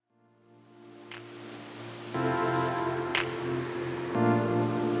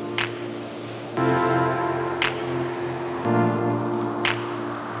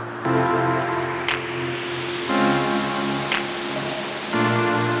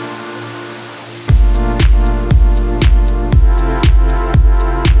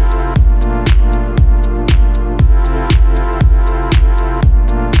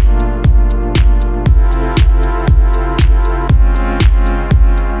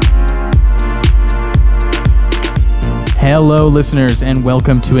Hello, listeners, and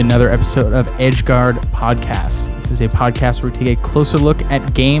welcome to another episode of Edgeguard Podcast. This is a podcast where we take a closer look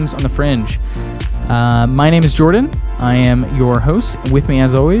at games on the fringe. My name is Jordan. I am your host. With me,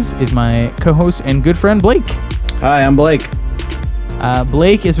 as always, is my co-host and good friend, Blake. Hi, I'm Blake.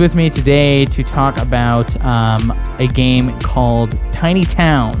 Blake is with me today to talk about a game called Tiny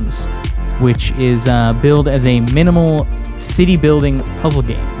Towns, which is billed as a minimal city-building puzzle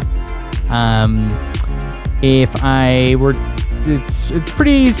game. It's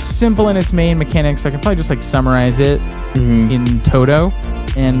pretty simple in its main mechanics, so I can probably just summarize it in toto.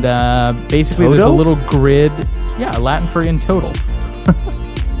 And basically, Toto? there's a little grid. Yeah, Latin for in total.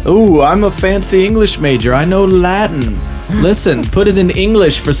 Ooh, I'm a fancy English major. I know Latin. Listen, put it in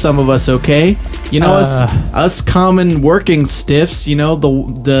English for some of us, okay? You know, us common working stiffs, you know,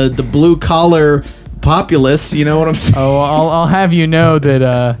 the blue collar populace, you know what I'm saying? Oh, I'll have you know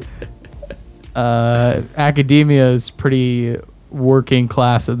that academia is pretty working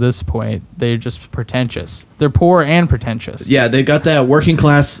class at this point. They're just pretentious. They're poor and pretentious. Yeah, they got that working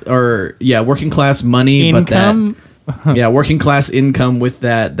class money, Income? but that working class income with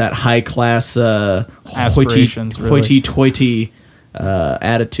that high class Aspirations, hoity-toity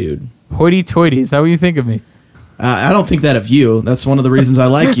attitude. Hoity-toity, is that what you think of me? I don't think that of you. That's one of the reasons I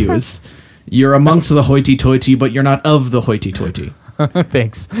like you is you're amongst the hoity-toity, but you're not of the hoity-toity.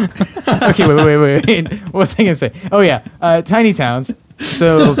 Thanks. Okay, wait. What was I going to say? Oh, yeah. Tiny Towns.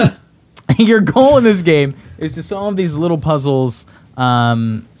 So your goal in this game is to solve these little puzzles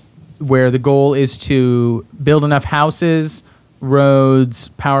where the goal is to build enough houses, roads,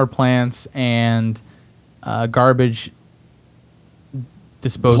 power plants, and garbage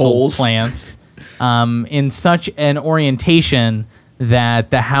disposal Holes. plants in such an orientation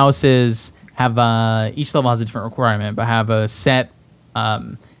that the houses have each level has a different requirement, but have a set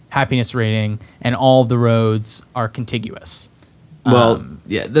happiness rating, and all of the roads are contiguous. Well,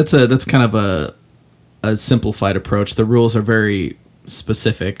 yeah, that's kind of a simplified approach. The rules are very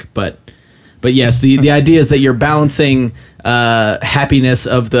specific, but yes, the idea is that you're balancing happiness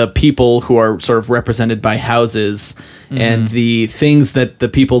of the people who are sort of represented by houses and the things that the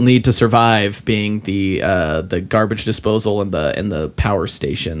people need to survive, being the garbage disposal and the power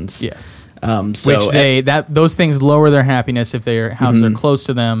stations. Yes. So Which those things lower their happiness if their houses are close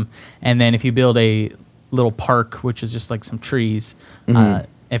to them, and then if you build a little park, which is just like some trees,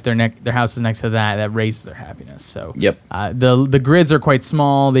 if their house is next to that raises their happiness. So Yep. The grids are quite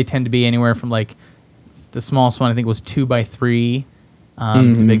small. They tend to be anywhere from the smallest one I think was 2x3.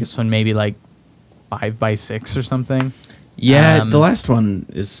 The biggest one maybe 5x6 or something. Yeah, the last one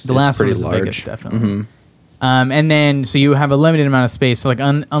is The last one pretty was large. the biggest, definitely. And then, so you have a limited amount of space. So,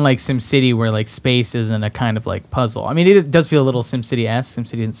 unlike SimCity, where space isn't a kind of puzzle. I mean, it does feel a little SimCity-esque,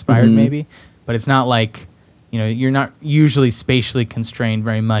 SimCity inspired maybe, but it's not you're not usually spatially constrained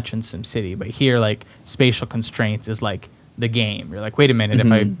very much in SimCity. But here, spatial constraints is the game. You're like, wait a minute,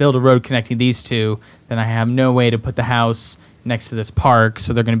 if I build a road connecting these two, then I have no way to put the house next to this park,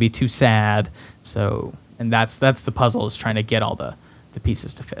 so they're going to be too sad. So, and that's the puzzle, is trying to get all the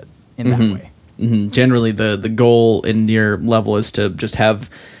pieces to fit in that way. Generally, the goal in your level is to just have,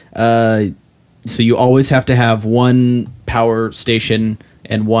 so you always have to have one power station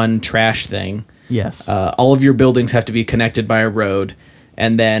and one trash thing. Yes. All of your buildings have to be connected by a road,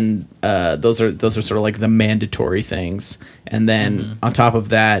 and then those are sort of the mandatory things. And then on top of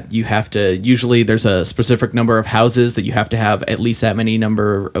that, you have to, usually there's a specific number of houses that you have to have at least that many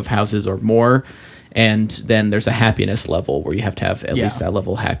number of houses or more. And then there's a happiness level where you have to have at least that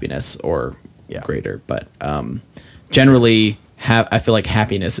level of happiness or greater. But generally, I feel like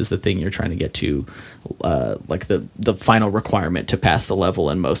happiness is the thing you're trying to get to, the final requirement to pass the level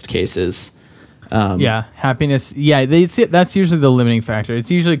in most cases. Happiness. Yeah, that's usually the limiting factor.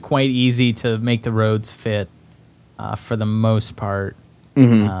 It's usually quite easy to make the roads fit for the most part.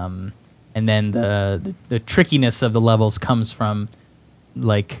 And then the trickiness of the levels comes from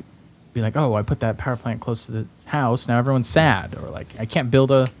oh, I put that power plant close to the house, now everyone's sad, or I can't build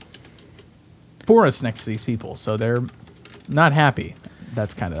a forest next to these people, so they're not happy.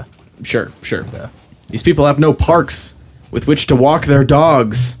 That's kind of sure. These people have no parks with which to walk their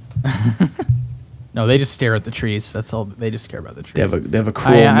dogs. No, they just stare at the trees. That's all. They just care about the trees. They have a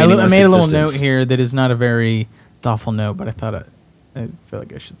cruel, I meaningless made a little existence. note here that is not a very thoughtful note, but I thought I feel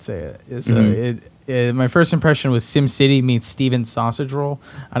like I should say it. My first impression was SimCity meets Steven's Sausage Roll.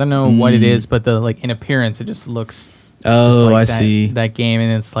 I don't know what it is, but in appearance, it just looks. I see that game,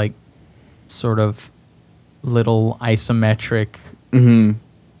 and it's sort of little isometric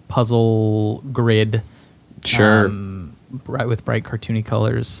puzzle grid. Sure. With bright cartoony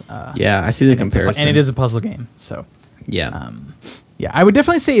colors. Yeah, I see the comparison. And it is a puzzle game, so. Yeah. Yeah, I would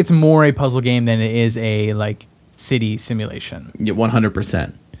definitely say it's more a puzzle game than it is a like city simulation, Yeah,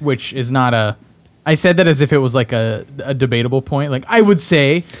 100%. which is not a. I said that as if it was like a debatable point. Like I would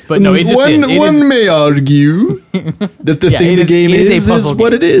say, but no, it just one, is. It one is, may argue that the Yeah, thing it the is- game it is a is puzzle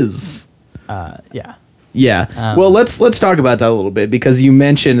what game. it is. yeah. Yeah. Well, let's talk about that a little bit, because you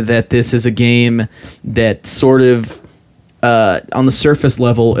mentioned that this is a game that sort of on the surface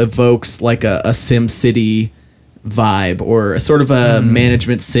level evokes like a Sim City vibe, or a sort of a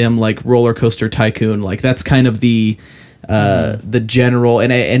management sim like Roller Coaster Tycoon. Like that's kind of the general,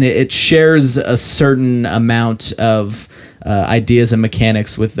 and it shares a certain amount of ideas and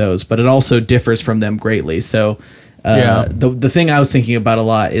mechanics with those, but it also differs from them greatly. So the thing I was thinking about a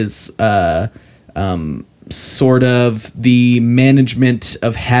lot is sort of the management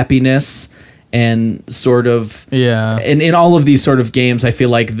of happiness, and sort of in all of these sort of games, I feel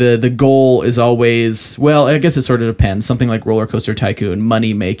like the goal is always, well, I guess it sort of depends. Something like Roller Coaster Tycoon,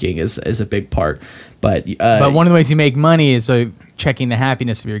 money making is a big part, but one of the ways you make money is checking the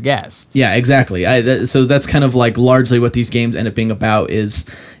happiness of your guests. yeah, exactly. So that's kind of like largely what these games end up being about, is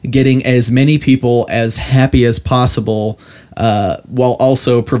getting as many people as happy as possible, while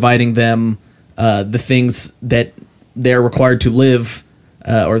also providing them the things that they're required to live,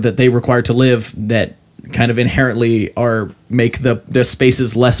 or that they require to live, that kind of inherently make the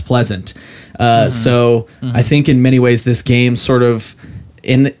spaces less pleasant. So I think in many ways this game sort of,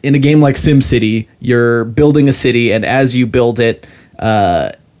 in a game like SimCity, you're building a city, and as you build it,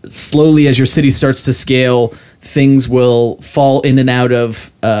 slowly as your city starts to scale, things will fall in and out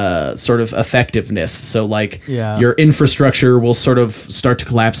of sort of effectiveness. So like your infrastructure will sort of start to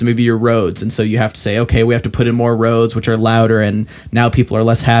collapse, and maybe your roads. And so you have to say, okay, we have to put in more roads, which are louder, and now people are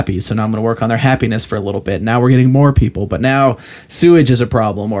less happy. So now I'm going to work on their happiness for a little bit. Now we're getting more people, but now sewage is a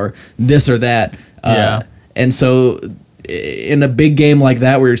problem, or this or that. And so in a big game like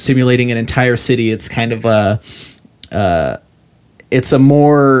that, where you're simulating an entire city, it's kind of it's a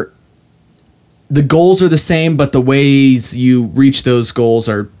more, the goals are the same, but the ways you reach those goals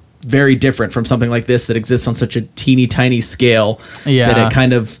are very different from something like this that exists on such a teeny tiny scale. That it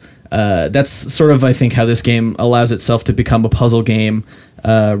kind of, that's sort of, I think, how this game allows itself to become a puzzle game,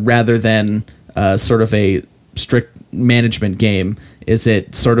 rather than sort of a strict management game. Is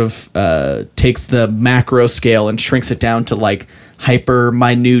it sort of takes the macro scale and shrinks it down to like hyper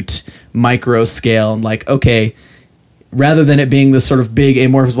minute micro scale, and like, okay, rather than it being this sort of big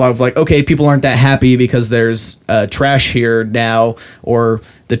amorphous blob of like, okay, people aren't that happy because there's trash here now, or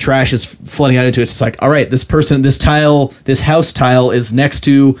the trash is flooding out into it. It's like, all right, this house tile is next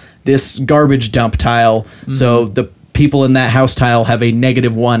to this garbage dump tile. So the people in that house tile have a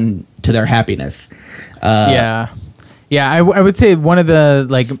 -1 to their happiness. I would say one of the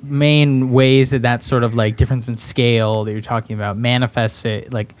like main ways that sort of like difference in scale that you're talking about manifests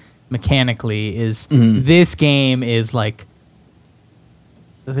it like mechanically is this game is like,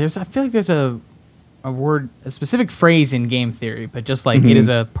 I feel like there's a word, a specific phrase in game theory, but just like it is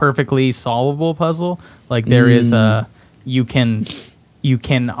a perfectly solvable puzzle. Like there is you can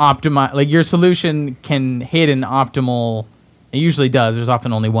optimize, like your solution can hit an optimal. It usually does. There's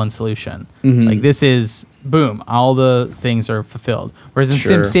often only one solution. Like this is boom, all the things are fulfilled. Whereas in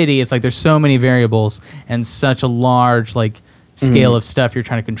SimCity, it's like there's so many variables and such a large like scale of stuff you're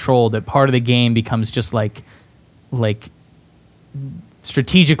trying to control that part of the game becomes just like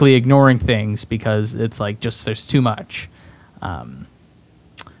strategically ignoring things because it's like just there's too much.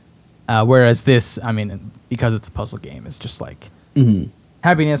 Whereas this, I mean, because it's a puzzle game, it's just like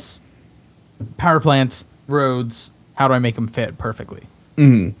happiness, power plant, roads. How do I make them fit perfectly?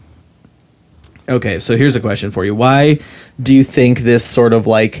 Okay, so here's a question for you. Why do you think this sort of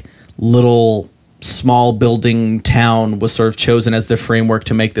like little small building town was sort of chosen as the framework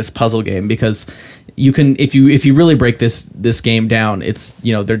to make this puzzle game? Because you can, if you really break this game down, it's,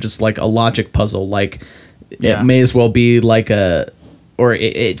 you know, they're just like a logic puzzle. Like it may as well be like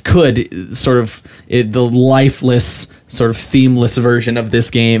it could sort of, the lifeless sort of themeless version of this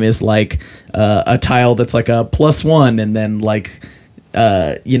game is like a tile that's like a +1, and then like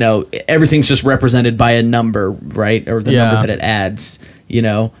you know, everything's just represented by a number, right? Or the number that it adds, you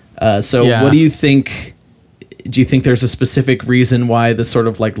know. So what do you think? Do you think there's a specific reason why the sort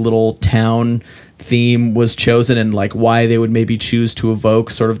of like little town theme was chosen, and like why they would maybe choose to evoke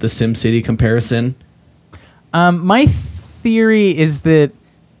sort of the SimCity comparison? My theory is that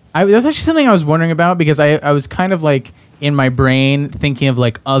there was actually something I was wondering about, because I was kind of like in my brain thinking of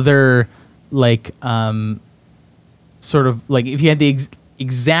like other like sort of like if you had the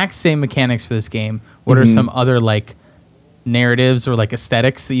exact same mechanics for this game, what are some other like narratives or like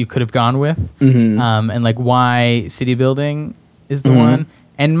aesthetics that you could have gone with, and like why city building is the one.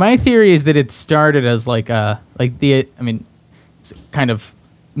 And my theory is that it started as like it's kind of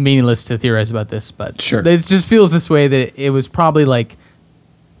meaningless to theorize about this, but Sure. it just feels this way, that it was probably like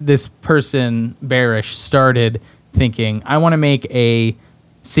this person, Barish, started thinking, I want to make a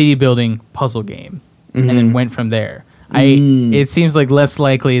city building puzzle game, and then went from there. It seems like less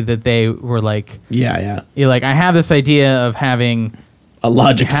likely that they were like, Yeah. you're like, I have this idea of having A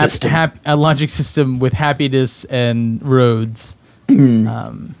logic system. a logic system with happiness and roads,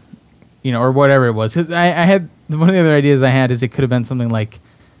 or whatever it was. 'Cause I had one of the other ideas I had is it could have been something like,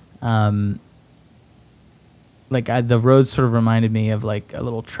 the roads sort of reminded me of like a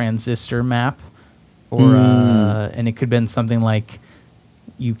little transistor map, or and it could have been something like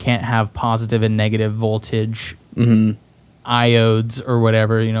you can't have positive and negative voltage iodes or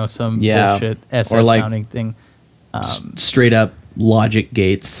whatever, some bullshit SF Or, like, sounding thing. Straight up logic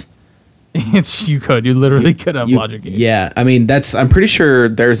gates. You literally could have logic gates. Yeah, I mean I'm pretty sure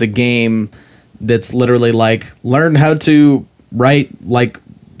there's a game that's literally like learn how to write like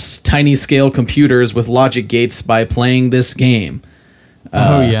tiny scale computers with logic gates by playing this game. Is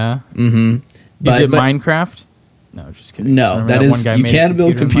it Minecraft? No, just kidding. No, that is you can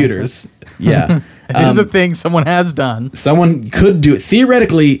build computers. Yeah. It is a thing someone has done. Someone could do it.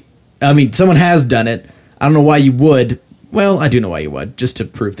 Theoretically, I mean, someone has done it. I don't know why you would. Well, I do know why you would, just to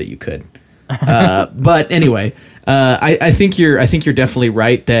prove that you could. But anyway, I think you're definitely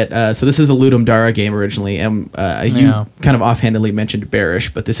right that. So this is a Ludum Dare game originally, and you kind of offhandedly mentioned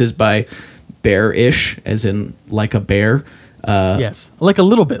Bearish, but this is by Bearish, as in like a bear. Yes, like a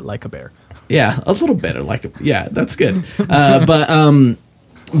little bit like a bear. Yeah, a little bit yeah, that's good.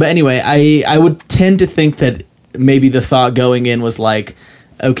 But anyway, I would tend to think that maybe the thought going in was like,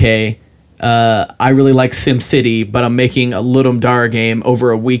 okay, I really like SimCity, but I'm making a Ludum Dare game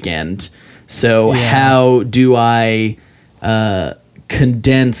over a weekend. So how do I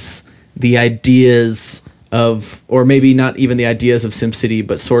condense the ideas of, or maybe not even the ideas of SimCity,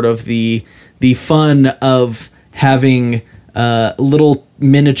 but sort of the fun of having little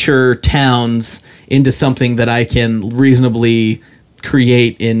miniature towns into something that I can reasonably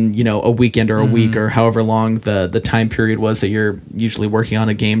create in a weekend or a week or however long the time period was that you're usually working on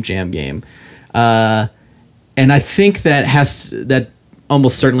a game jam game. And I think that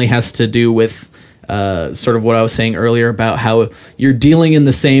almost certainly has to do with sort of what I was saying earlier about how you're dealing in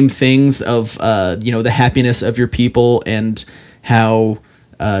the same things of the happiness of your people, and how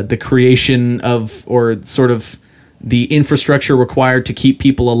the creation of, or sort of the infrastructure required to keep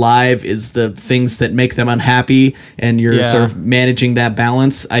people alive is the things that make them unhappy, and you're sort of managing that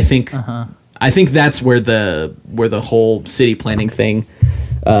balance. I think that's where the whole city planning thing.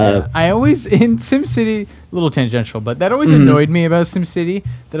 I always, in SimCity, a little tangential, but that always annoyed me about SimCity,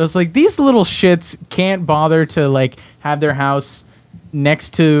 that I was like, these little shits can't bother to like have their house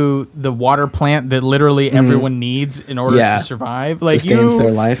next to the water plant that literally everyone needs in order to survive. Like, sustains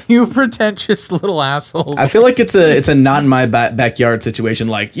their life. You pretentious little assholes. I feel like it's a not in my backyard situation.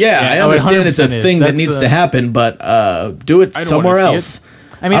 Like, I understand it's a thing that needs to happen, but do it somewhere else.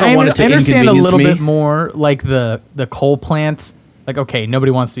 I mean, I understand a little bit more like the coal plant. Like, okay,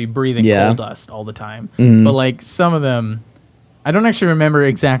 nobody wants to be breathing coal dust all the time, but like some of them, I don't actually remember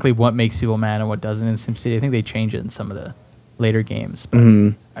exactly what makes people mad and what doesn't in SimCity. I think they change it in some of the later games,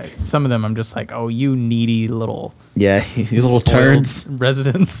 but some of them I'm just like, oh, you needy little you little turds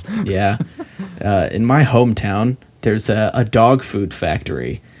residents. In my hometown there's a dog food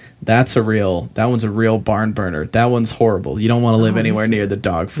factory. That one's a real barn burner. That one's horrible. You don't want to live anywhere near the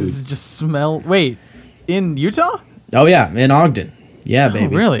dog food. Just smell. Wait, in Utah? Oh yeah, in Ogden. Yeah,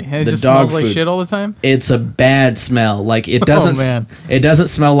 baby. Really? And it just smells like shit all the time? It's a bad smell. Like, it doesn't it doesn't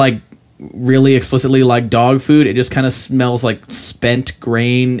smell like really explicitly like dog food. It just kind of smells like spent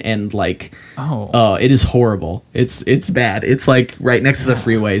grain and like it is horrible. It's bad. It's like right next to the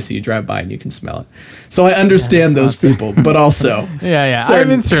freeway, so you drive by and you can smell it. So I understand those people, but also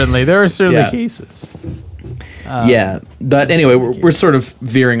certainly there are certainly cases. But anyway, we're sort of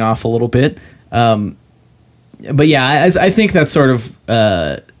veering off a little bit. But yeah, I think that's sort of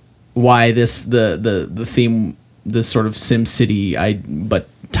why the theme, this sort of SimCity but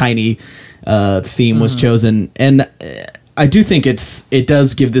tiny theme was chosen, and I do think it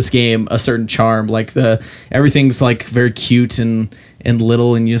does give this game a certain charm. Like, everything's like very cute and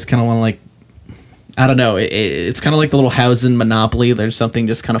little, and you just kind of want to, like, I don't know. It's kind of like the little house in Monopoly. There's something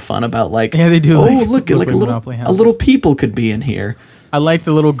just kind of fun about, like, they do. Oh, look, like a little people could be in here. I like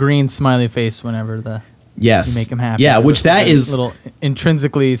the little green smiley face whenever the Yes. You make them happy. Yeah, which that there's is a little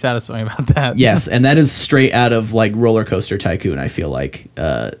intrinsically satisfying about that. yes, and that is straight out of like Roller Coaster Tycoon. I feel like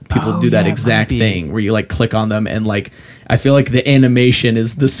people do that exact thing where you like click on them and like I feel like the animation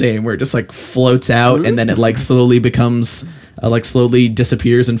is the same where it just like floats out and then it like slowly becomes like slowly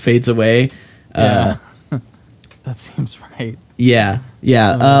disappears and fades away. Yeah. That seems right. Yeah.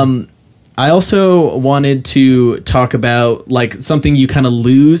 I also wanted to talk about like something you kind of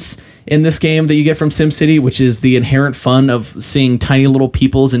lose in this game that you get from SimCity, which is the inherent fun of seeing tiny little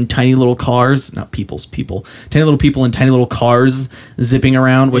peoples in tiny little cars, not peoples, people, tiny little people in tiny little cars zipping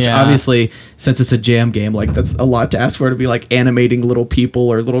around, which obviously, since it's a jam game, like that's a lot to ask for to be like animating little people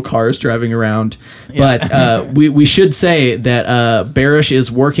or little cars driving around. Yeah. But we should say that Barish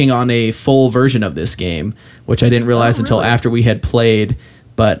is working on a full version of this game, which I didn't realize until after we had played.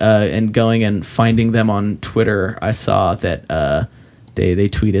 But and going and finding them on Twitter, I saw that they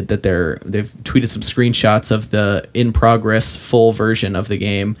tweeted that they've tweeted some screenshots of the in progress full version of the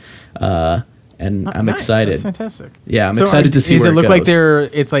game, and I'm excited. That's fantastic. Yeah, I'm excited to see where it goes. Does it look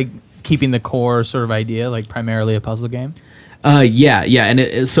like it's like keeping the core sort of idea, like primarily a puzzle game? Yeah,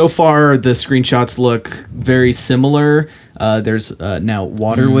 and so far the screenshots look very similar. There's now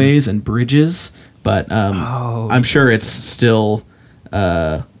waterways and bridges, but I'm sure it's still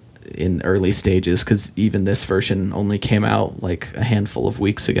in early stages because even this version only came out like a handful of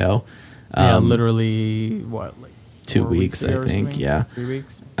weeks ago. Literally what, like 2 weeks, I think. Yeah, 3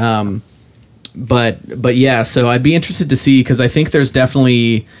 weeks. But yeah, so I'd be interested to see because I think there's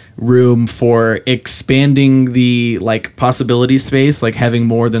definitely room for expanding the like possibility space, like having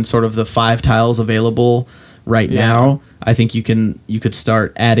more than sort of the 5 tiles available right now. I think you could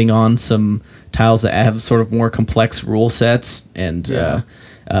start adding on some tiles that have sort of more complex rule sets and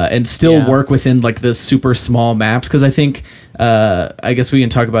still work within like the super small maps because I think I guess we can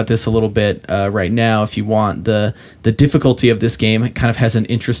talk about this a little bit right now if you want. The difficulty of this game kind of has an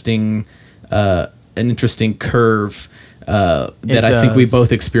interesting curve that I think we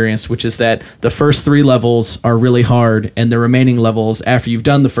both experienced, which is that the first 3 levels are really hard and the remaining levels after you've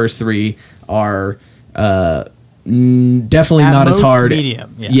done the first 3 are definitely At not as hard.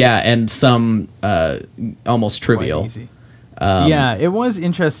 Medium, and some almost trivial. Easy. It was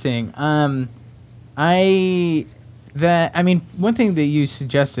interesting. One thing that you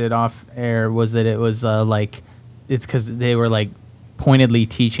suggested off air was that it was like it's because they were like pointedly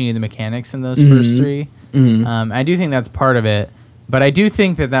teaching you the mechanics in those first 3. Mm-hmm. I do think that's part of it. But I do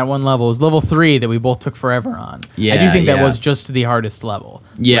think that one level is level 3 that we both took forever on. Yeah, I do think that was just the hardest level.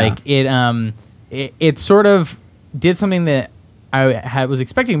 Yeah, like it sort of did something that I was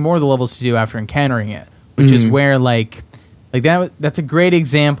expecting more of the levels to do after encountering it, which is where like that's a great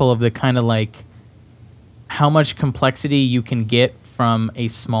example of the kind of like how much complexity you can get from a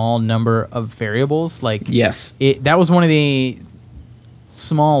small number of variables. Like that was one of the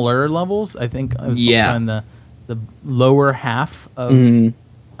smaller levels. I think it was in the lower half of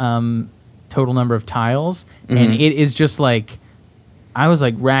total number of tiles, and it is just like I was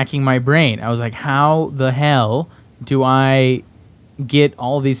like racking my brain. I was like, how the hell do I get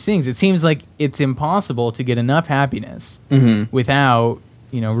all of these things? It seems like it's impossible to get enough happiness without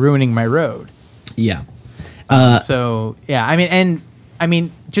ruining my road. Yeah. Just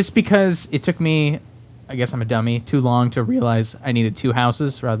because it took me, I guess I'm a dummy, too long to realize I needed 2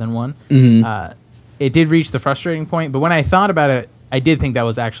 houses rather than 1. It did reach the frustrating point, but when I thought about it, I did think that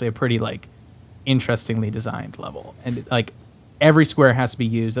was actually a pretty like interestingly designed level, and like every square has to be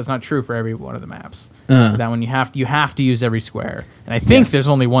used. That's not true for every one of the maps. That one you have to use every square, and I think there's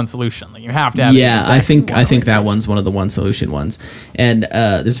only one solution. Like you have to have. Yeah, I think that one's one of the one solution ones, and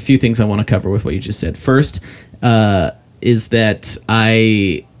there's a few things I want to cover with what you just said. First, is that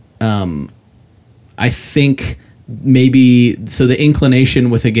I think. Maybe so the inclination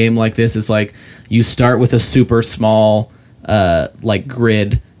with a game like this is like you start with a super small like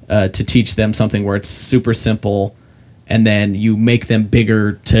grid to teach them something where it's super simple, and then you make them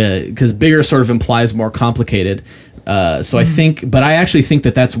bigger because bigger sort of implies more complicated. So I think, but I actually think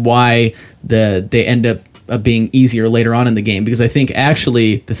that's why they end up being easier later on in the game, because I think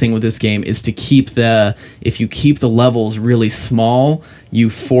actually the thing with this game is to if you keep the levels really small, you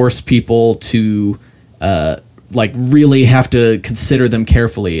force people to like really have to consider them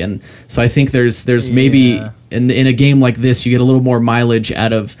carefully. And so I think there's maybe in a game like this, you get a little more mileage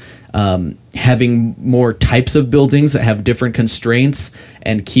out of having more types of buildings that have different constraints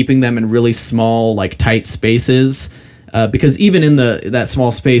and keeping them in really small, like tight spaces. Because even in that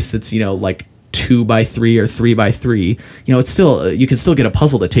small space that's, like 2x3 or 3x3, it's still, you can still get a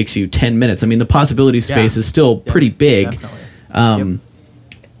puzzle that takes you 10 minutes. I mean, the possibility space is still pretty big. Definitely.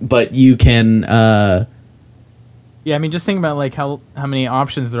 But you can, Yeah, I mean, just think about like how many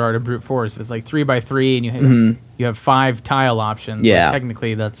options there are to brute force. If it's like 3x3 and you have 5 tile options, Yeah. like,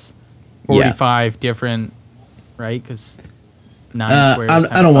 technically that's 45 different, right? Because 9 squares. I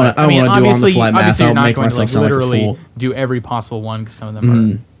times don't want 5. to. I don't want to do on the obviously, fly math. obviously I'll you're not make going to myself like sound like a literally fool. do every possible one because some of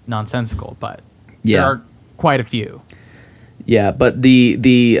them are nonsensical, but there are quite a few. Yeah, but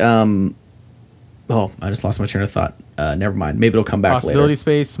the oh, I just lost my train of thought. Never mind. Maybe it'll come back Possibility later.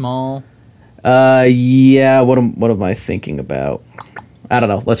 space, small. Yeah. What am I thinking about? I don't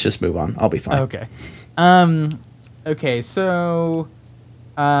know. Let's just move on. I'll be fine. Okay. Okay, so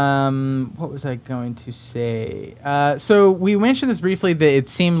what was I going to say? So we mentioned this briefly that it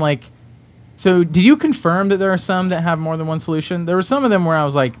seemed like. So did you confirm that there are some that have more than one solution? There were some of them where I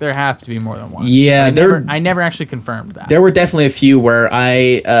was like, there have to be more than one. Yeah, I never actually confirmed that. There were definitely a few where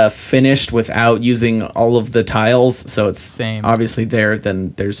I finished without using all of the tiles, so it's Same. obviously there.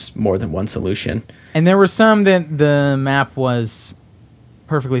 Then there's more than one solution. And there were some that the map was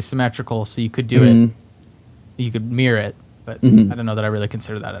perfectly symmetrical, so you could do it. You could mirror it, but I don't know that I really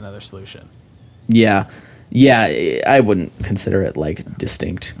consider that another solution. Yeah, I wouldn't consider it like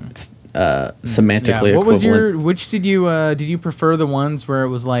distinct. It's semantically What was equivalent. which did you prefer, the ones where it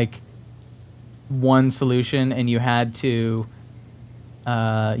was like one solution and you had to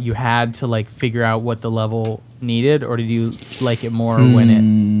like figure out what the level needed, or did you like it more when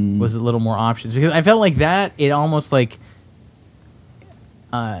it was a little more options? Because I felt like that it almost like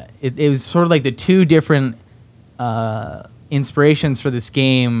it was sort of like the two different inspirations for this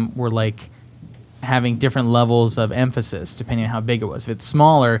game were like having different levels of emphasis depending on how big it was. If it's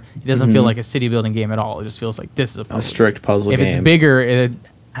smaller, it doesn't feel like a city building game at all. It just feels like this is a puzzle. A strict puzzle If game. it's bigger, it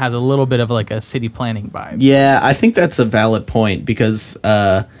has a little bit of like a city planning vibe. Yeah, I think that's a valid point because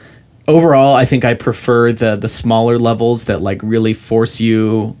overall, I think I prefer the smaller levels that like really force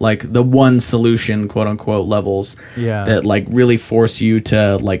you, like the one solution, quote unquote, levels. Yeah. That like really force you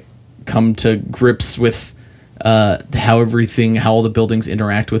to like come to grips with how all the buildings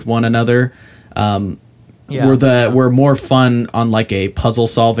interact with one another. Were more fun on like a puzzle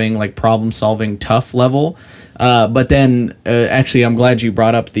solving, like problem solving tough level. But then actually I'm glad you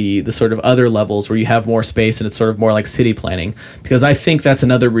brought up the sort of other levels where you have more space and it's sort of more like city planning, because I think that's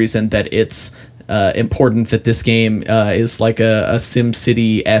another reason that it's important that this game is like a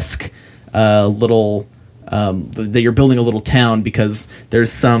SimCity-esque little that you're building a little town, because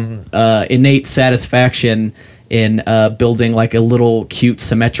there's some innate satisfaction in building like a little cute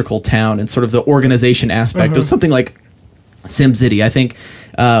symmetrical town, and sort of the organization aspect of something like SimCity. I think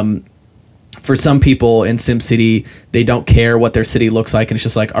for some people in SimCity, they don't care what their city looks like, and it's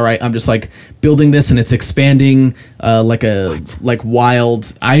just like, all right, I'm just like building this and it's expanding like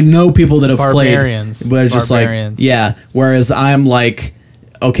wild. I know people that have Barbarians. played, but it's just like, yeah. Whereas I'm like,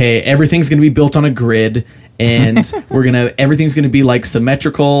 okay, everything's gonna be built on a grid, and everything's gonna be like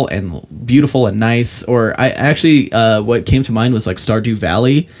symmetrical and beautiful and nice. Or I actually, what came to mind was like Stardew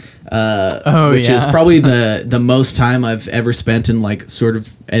Valley, which is probably the most time I've ever spent in like sort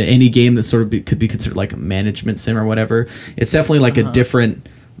of any game that sort of could be considered like a management sim or whatever. It's definitely like a different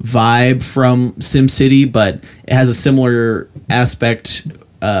vibe from SimCity, but it has a similar aspect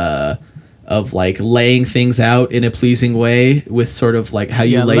of like laying things out in a pleasing way with sort of like how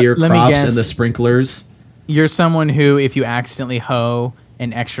you lay your crops and the sprinklers. You're someone who, if you accidentally hoe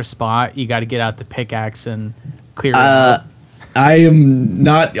an extra spot, you got to get out the pickaxe and clear it up. I am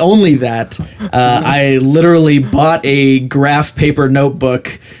not only that. I literally bought a graph paper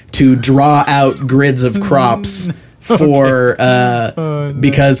notebook to draw out grids of crops for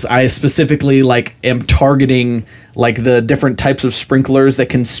because I specifically like am targeting like the different types of sprinklers that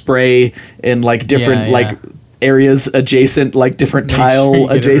can spray in like different like areas adjacent, like different tile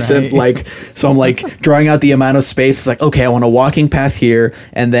adjacent, like, so I'm like drawing out the amount of space. It's like, okay, I want a walking path here,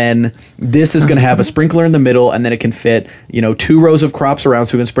 and then this is going to have a sprinkler in the middle, and then it can fit, 2 rows of crops around,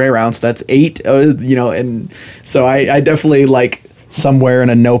 so we can spray around. So that's 8, and so I definitely like somewhere in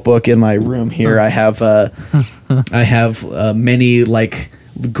a notebook in my room here, I have many like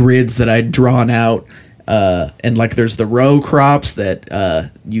grids that I'd drawn out. And like there's the row crops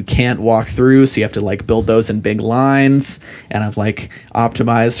that you can't walk through, so you have to like build those in big lines, and I've like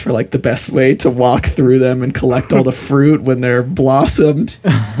optimized for like the best way to walk through them and collect all the fruit when they're blossomed.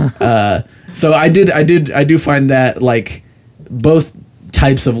 So I do find that like both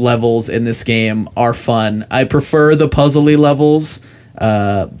types of levels in this game are fun. I prefer the puzzly levels,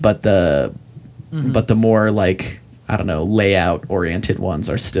 but the more like, I don't know, layout oriented ones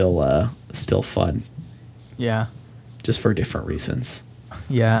are still fun. Yeah. Just for different reasons.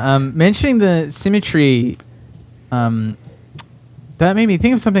 Yeah. Mentioning the symmetry, that made me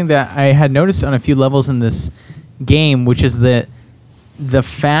think of something that I had noticed on a few levels in this game, which is that the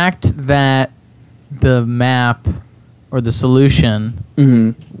fact that the map or the solution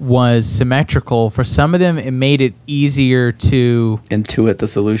was symmetrical, for some of them it made it easier to Intuit the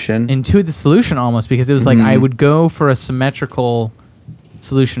solution almost, because it was like I would go for a symmetrical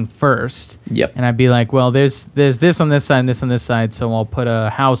solution first. Yep. And I'd be like, well, there's this on this side and this on this side, so I'll put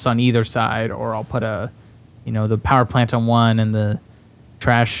a house on either side, or I'll put the power plant on one and the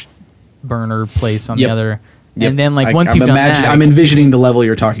trash burner place on the other. Yep. And then once you've done that, I'm envisioning the level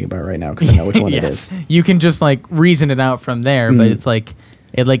you're talking about right now, because I know which one it is. You can just reason it out from there, but it's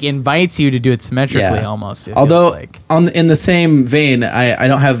it invites you to do it symmetrically almost. It Although feels like. in the same vein, I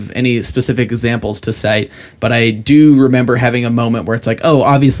don't have any specific examples to cite, but I do remember having a moment where it's like, oh,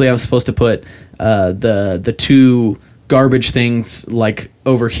 obviously I was supposed to put the two garbage things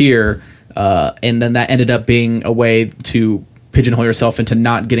over here, and then that ended up being a way to pigeonhole yourself into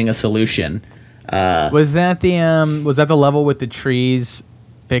not getting a solution. Was that the level with the trees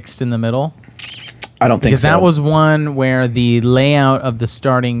fixed in the middle? I don't think so. Because that was one where the layout of the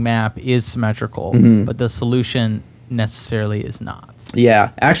starting map is symmetrical, but the solution necessarily is not.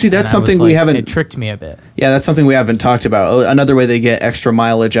 Yeah, actually, that's And I something was we haven't. It tricked me a bit. Yeah, that's something we haven't talked about. Another way they get extra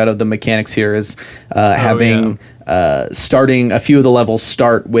mileage out of the mechanics here is having starting a few of the levels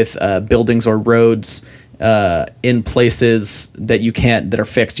start with buildings or roads in places that are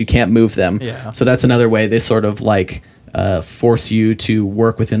fixed. You can't move them. Yeah. So that's another way they sort of force you to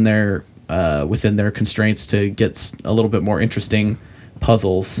work within their constraints to get a little bit more interesting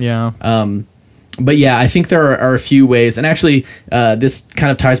puzzles. Yeah. But yeah, I think there are a few ways, and actually, this kind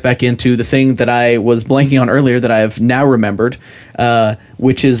of ties back into the thing that I was blanking on earlier that I have now remembered,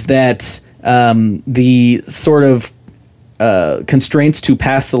 which is that the sort of constraints to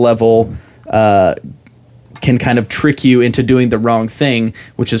pass the level can kind of trick you into doing the wrong thing,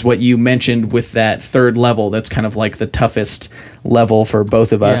 which is what you mentioned with that third level. That's kind of like the toughest level for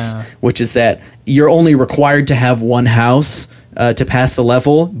both of us, which is that you're only required to have one house to pass the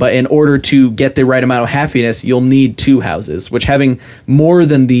level, but in order to get the right amount of happiness, you'll need two houses, which having more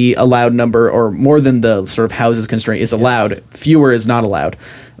than the allowed number or more than the sort of houses constraint is allowed, fewer is not allowed.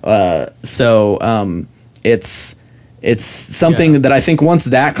 So it's something that I think once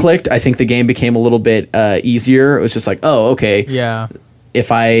that clicked, I think the game became a little bit easier. It was just like, oh, okay. Yeah.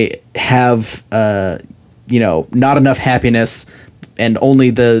 If I have, not enough happiness and only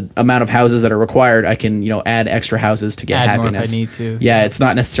the amount of houses that are required, I can, add extra houses to get happiness. More if I need to. Yeah, it's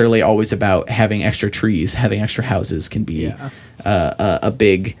not necessarily always about having extra trees. Having extra houses can be a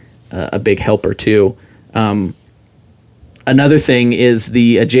big helper too. Another thing is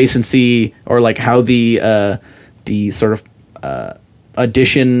the adjacency, or how the sort of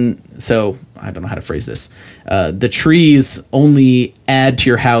addition. So I don't know how to phrase this. The trees only add to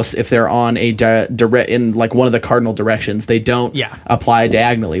your house if they're on a direct in one of the cardinal directions. They don't apply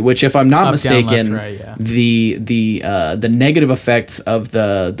diagonally. Which, if I'm not mistaken, left, right, the negative effects of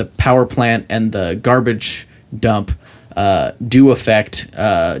the power plant and the garbage dump do affect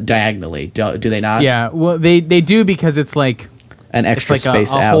diagonally. Do they not? Yeah. Well, they do, because it's an extra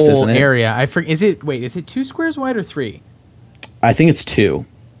space a out, whole isn't it? area. I forget. Is it 2 squares wide or 3? I think it's 2.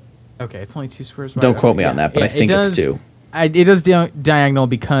 Okay, it's only 2 squares wide. Don't quote me on that, but I think it's 2. It does diagonal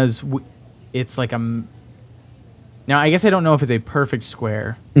because it's now I guess I don't know if it's a perfect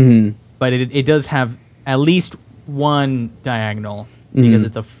square, but it does have at least one diagonal because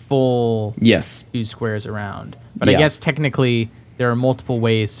it's a full 2 squares around. But I guess technically there are multiple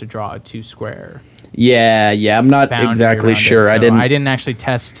ways to draw a 2 square. Yeah, I'm not exactly sure. So I didn't actually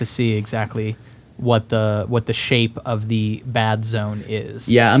test to see exactly what the shape of the bad zone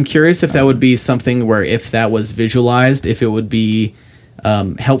is. Yeah, I'm curious if that would be something where, if that was visualized, if it would be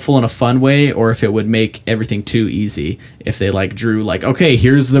helpful in a fun way, or if it would make everything too easy. If they drew okay,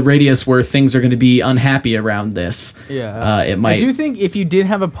 here's the radius where things are going to be unhappy around this. Yeah, it might. I do think if you did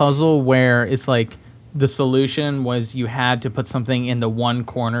have a puzzle where it's the solution was you had to put something in the one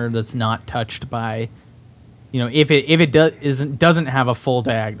corner that's not touched by, if it doesn't have a full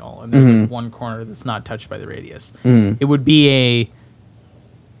diagonal and there's one corner that's not touched by the radius, it would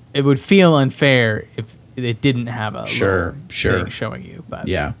feel unfair if it didn't have a sure thing showing you. But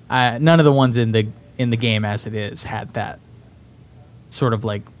yeah, none of the ones in the game as it is had that sort of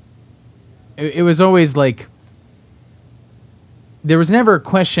it was always there was never a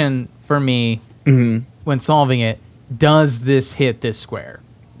question for me when solving it, does this hit this square?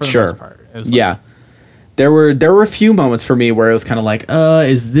 For the most part. It was there were a few moments for me where it was kind of like,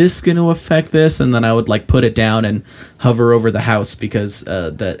 is this going to affect this? And then I would like put it down and hover over the house, because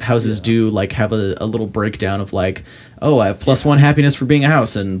the houses do like have a little breakdown of like, oh, I have +1 happiness for being a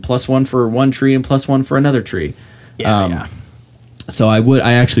house, and +1 for one tree, and +1 for another tree. Yeah. So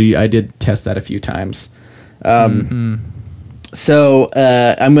I did test that a few times. So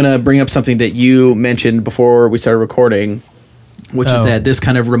I'm going to bring up something that you mentioned before we started recording, which is that this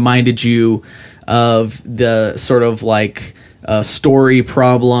kind of reminded you of the sort of like story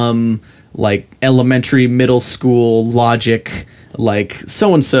problem, like elementary, middle school logic, like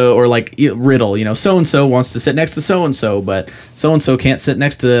so-and-so, or like riddle, so-and-so wants to sit next to so-and-so, but so-and-so can't sit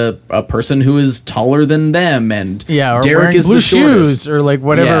next to a person who is taller than them, and or Derek wearing is blue the shortest. shoes, or like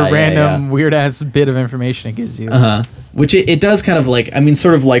whatever random weird ass bit of information it gives you. Which it does kind of like, I mean,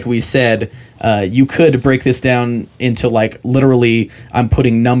 sort of like we said, you could break this down into like literally I'm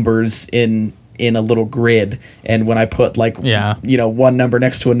putting numbers in a little grid, and when I put like one number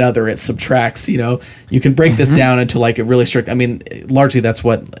next to another, it subtracts. You can break this down into like a really strict, I mean, largely that's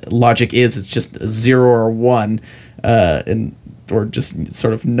what logic is. It's just 0 or 1, or just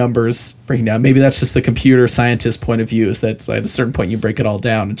sort of numbers breaking down. Maybe that's just the computer scientist point of view, is that at a certain point you break it all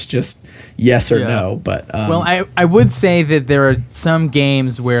down. It's just yes or no. But well, I would say that there are some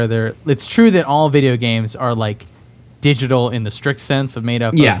games where it's true that all video games are like digital in the strict sense of made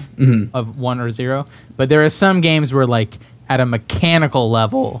up of 1 or 0, but there are some games where like at a mechanical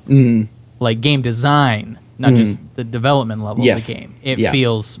level, like game design, not just the development level of the game, it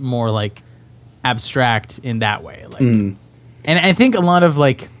feels more like abstract in that way. Like and I think a lot of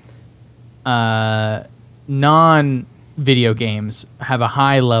like non-video games have a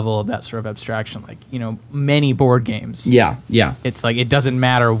high level of that sort of abstraction. Like, many board games. Yeah. It's like it doesn't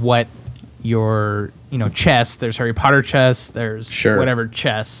matter what your, chess. There's Harry Potter chess. There's whatever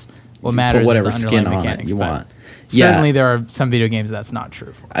chess. What matters whatever is the skin underlying on mechanics. it you want. Certainly, there are some video games that's not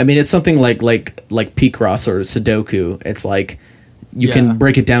true for. I mean, it's something like Picross or Sudoku. It's like you can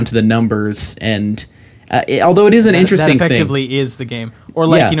break it down to the numbers, and although it is an interesting that thing, effectively is the game. Or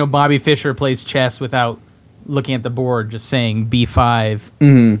like Bobby Fischer plays chess without looking at the board, just saying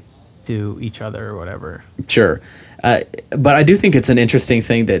B5 to each other or whatever. Sure. But I do think it's an interesting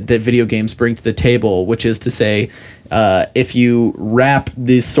thing that video games bring to the table, which is to say, if you wrap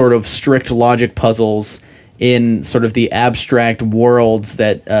these sort of strict logic puzzles in sort of the abstract worlds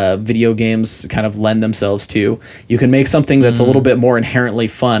that video games kind of lend themselves to, you can make something that's a little bit more inherently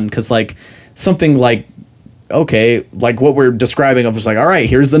fun. Because like something like, okay, like what we're describing of just like, all right,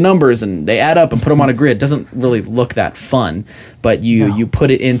 here's the numbers and they add up and put them on a grid, doesn't really look that fun. But you put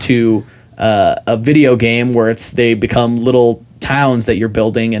it into a video game where they become little towns that you're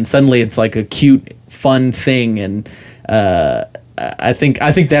building, and suddenly it's like a cute, fun thing, and I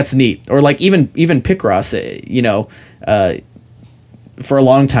think that's neat. Or like even Picross, for a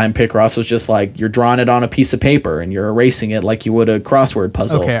long time, Picross was just like you're drawing it on a piece of paper and you're erasing it like you would a crossword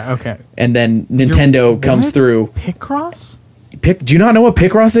puzzle. Okay. And then Nintendo comes through. Picross? Do you not know what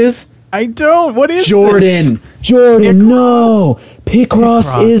Picross is? I don't. What is Jordan, this? Picross. No.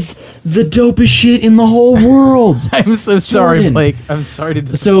 Picross is the dopest shit in the whole world. I'm so sorry, Blake. I'm sorry to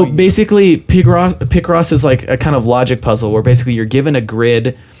disappoint So basically, Picross is like a kind of logic puzzle where basically you're given a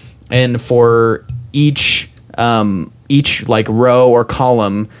grid, and for each like row or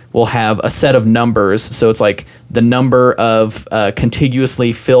column will have a set of numbers. So it's like the number of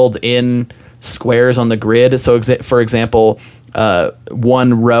contiguously filled in squares on the grid. So for example,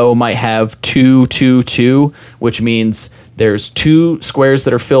 one row might have 2, 2, 2, which means there's 2 squares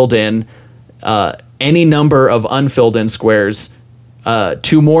that are filled in, any number of unfilled in squares,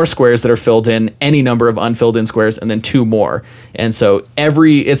 2 more squares that are filled in, any number of unfilled in squares, and then 2 more. And so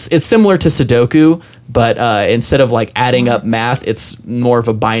it's similar to Sudoku, but instead of like adding up math, it's more of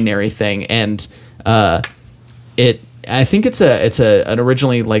a binary thing. And I think it's an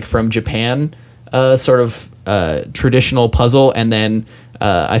originally like from Japan sort of traditional puzzle, and then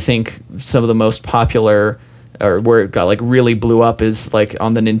I think some of the most popular, or where it got like really blew up, is like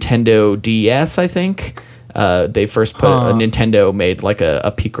on the Nintendo DS. I think they first put Nintendo made like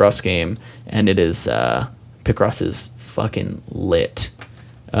a Picross game, and it is Picross is fucking lit.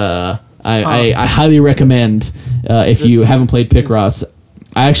 I highly recommend if you haven't played Picross.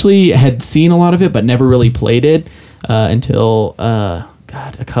 I actually had seen a lot of it, but never really played it until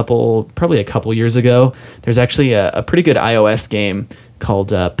probably a couple years ago. There's actually a pretty good iOS game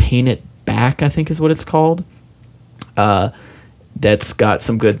called Paint It Back, I think is what it's called. That's got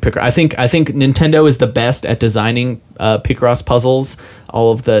some good Picross. I think Nintendo is the best at designing Picross puzzles.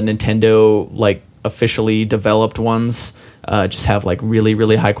 All of the Nintendo like officially developed ones just have like really,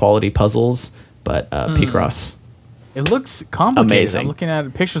 really high quality puzzles. But Picross, It looks complicated. Amazing. I'm looking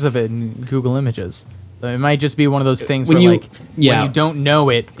at pictures of it in Google Images. So it might just be one of those things When where, you- like, yeah. when you don't know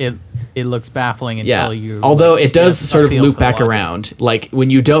it, it looks baffling until you. Although like, it does get a sort of feel loop for the back logic. around. Like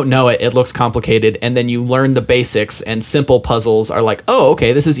when you don't know it, it looks complicated, and then you learn the basics, and simple puzzles are like, oh,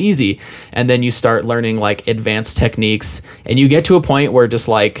 okay, this is easy. And then you start learning like advanced techniques, and you get to a point where just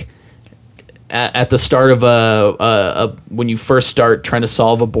like at the start of when you first start trying to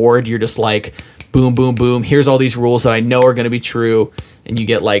solve a board, you're just like, boom, boom, boom. Here's all these rules that I know are going to be true, and you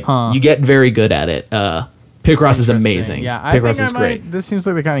get like you get very good at it. Picross is amazing. Yeah, I Picross think is great. This seems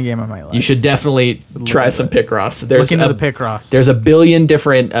like the kind of game I might like. You should definitely try some Picross. look into the Picross. There's a billion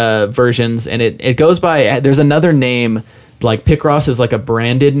different versions, and it goes by. There's another name. Like Picross is like a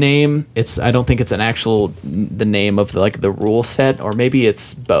branded name. I don't think it's an actual the name of the rule set, or maybe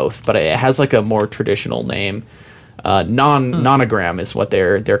it's both. But it has like a more traditional name. Nonogram is what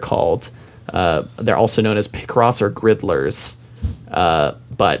they're called. They're also known as Picross or Gridlers.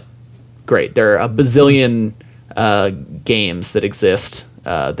 But great, there are a bazillion games that exist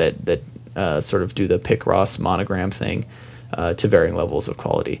that sort of do the Picross monogram thing to varying levels of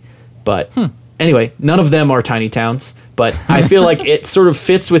quality. But anyway, none of them are tiny towns, but I feel like it sort of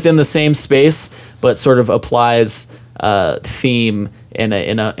fits within the same space, but sort of applies theme in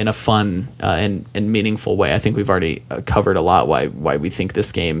a fun and meaningful way. I think we've already covered a lot why we think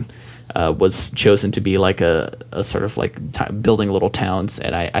this game was chosen to be like a sort of like building little towns,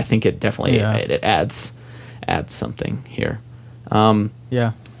 and I think it definitely it adds something here.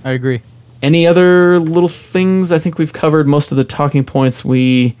 Yeah, I agree. Any other little things? I think we've covered most of the talking points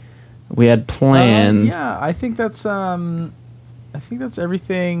we had planned. Yeah, I think that's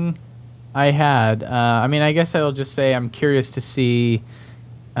everything I had. I mean, I guess I'll just say I'm curious to see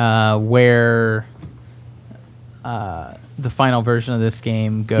where the final version of this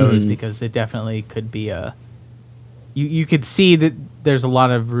game goes, because it definitely could be you could see that there's a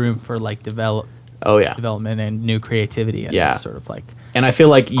lot of room for like development and new creativity and this sort of like and I feel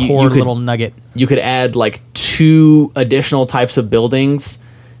like core you could, little nugget. You could add like 2 additional types of buildings,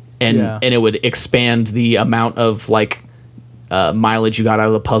 and it would expand the amount of like mileage you got out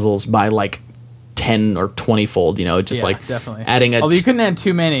of the puzzles by like 10 or 20 fold. Just like definitely adding although you couldn't add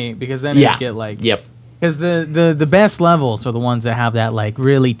too many, because then it'd get like because the best levels are the ones that have that like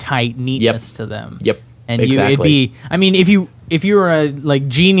really tight neatness to them. And exactly. it'd be, I mean, if you were a like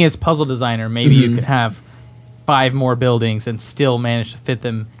genius puzzle designer, maybe you could have 5 more buildings and still manage to fit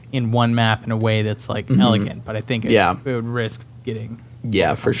them in one map in a way that's like elegant. But I think it would risk getting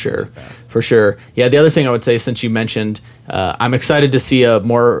for sure. Yeah, the other thing I would say, since you mentioned, I'm excited to see a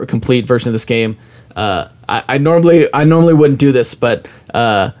more complete version of this game. I normally wouldn't do this, but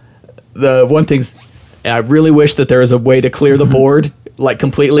the one thing's, I really wish that there was a way to clear the board like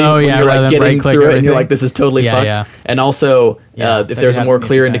completely when you're like getting through it and you're like, this is totally fucked. And also if there's a more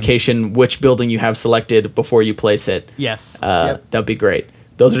clear indication which building you have selected before you place it, that'd be great.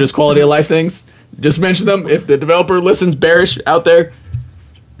 Those are just quality of life things. Just mention them. If the developer listens, bearish out there,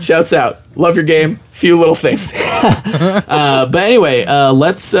 shouts out, love your game, few little things. But anyway,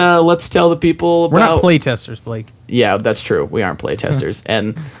 let's tell the people about... We're not playtesters, Blake. Yeah, that's true. We aren't playtesters.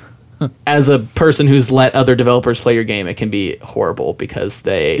 And as a person who's let other developers play your game, it can be horrible because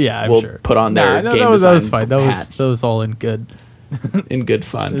they will put on their game design that was fine. That was all in good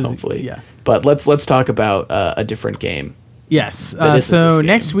fun, hopefully. Yeah. But let's talk about a different game. Yes. So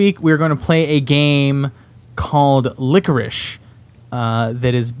next week we're going to play a game called Licorice.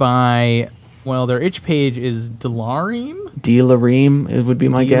 That is by, well, their itch page is Delarim. Delarim, it would be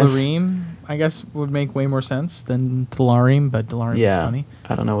my guess. Delarim, I guess, would make way more sense than Delarim, but Delarim is funny.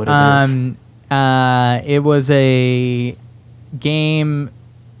 I don't know what it is. It was a game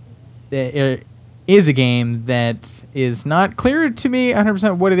that is a game that is not clear to me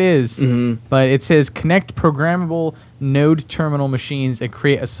 100% what it is, but it says connect programmable node terminal machines and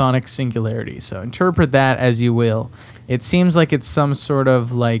create a sonic singularity. So interpret that as you will. It seems like it's some sort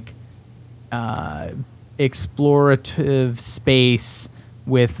of like explorative space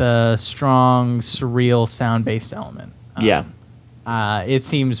with a strong surreal sound-based element. It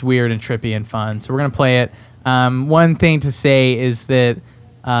seems weird and trippy and fun, so we're gonna play it. One thing to say is that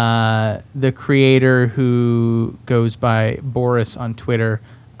the creator, who goes by Boris on Twitter,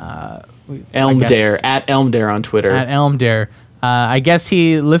 Elmdare, at Elmdare on Twitter. At Elmdare. I guess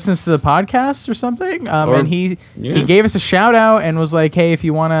he listens to the podcast or something, and he gave us a shout out and was like, "Hey, if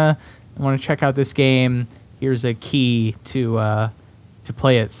you wanna check out this game, here's a key to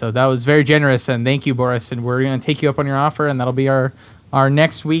play it." So that was very generous, and thank you, Boris. And we're gonna take you up on your offer, and that'll be our our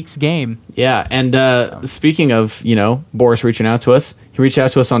next week's game. Yeah, and speaking of, Boris reaching out to us, he reached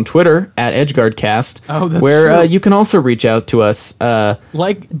out to us on Twitter at EdgeGuardCast. Oh, that's where true. You can also reach out to us.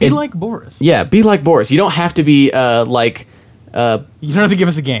 Like Boris. Yeah, be like Boris. You don't have to be like. You don't have to give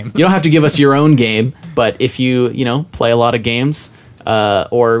us a game. You don't have to give us your own game, but if you play a lot of games,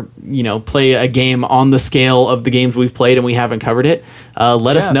 or play a game on the scale of the games we've played and we haven't covered it,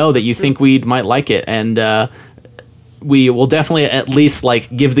 let us know that you think we might like it, and we will definitely at least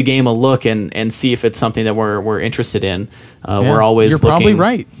give the game a look and see if it's something that we're interested in. We're always You're probably looking,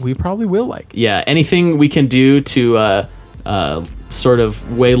 right. We probably will like. Yeah, anything we can do to sort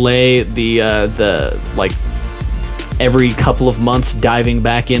of waylay the every couple of months diving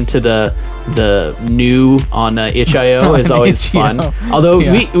back into the new on itch.io is always fun. Although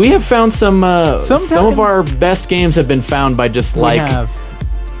we have found some of our best games have been found by just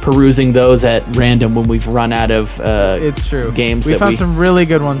perusing those at random when we've run out of it's true games. We found some really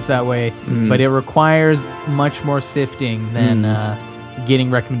good ones that way, but it requires much more sifting than getting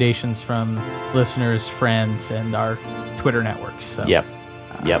recommendations from listeners, friends, and our Twitter networks. So Yep.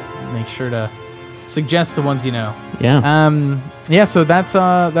 Make sure to suggest the ones you know. Yeah. So that's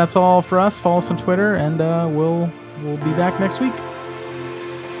all for us. Follow us on Twitter, and we'll be back next week.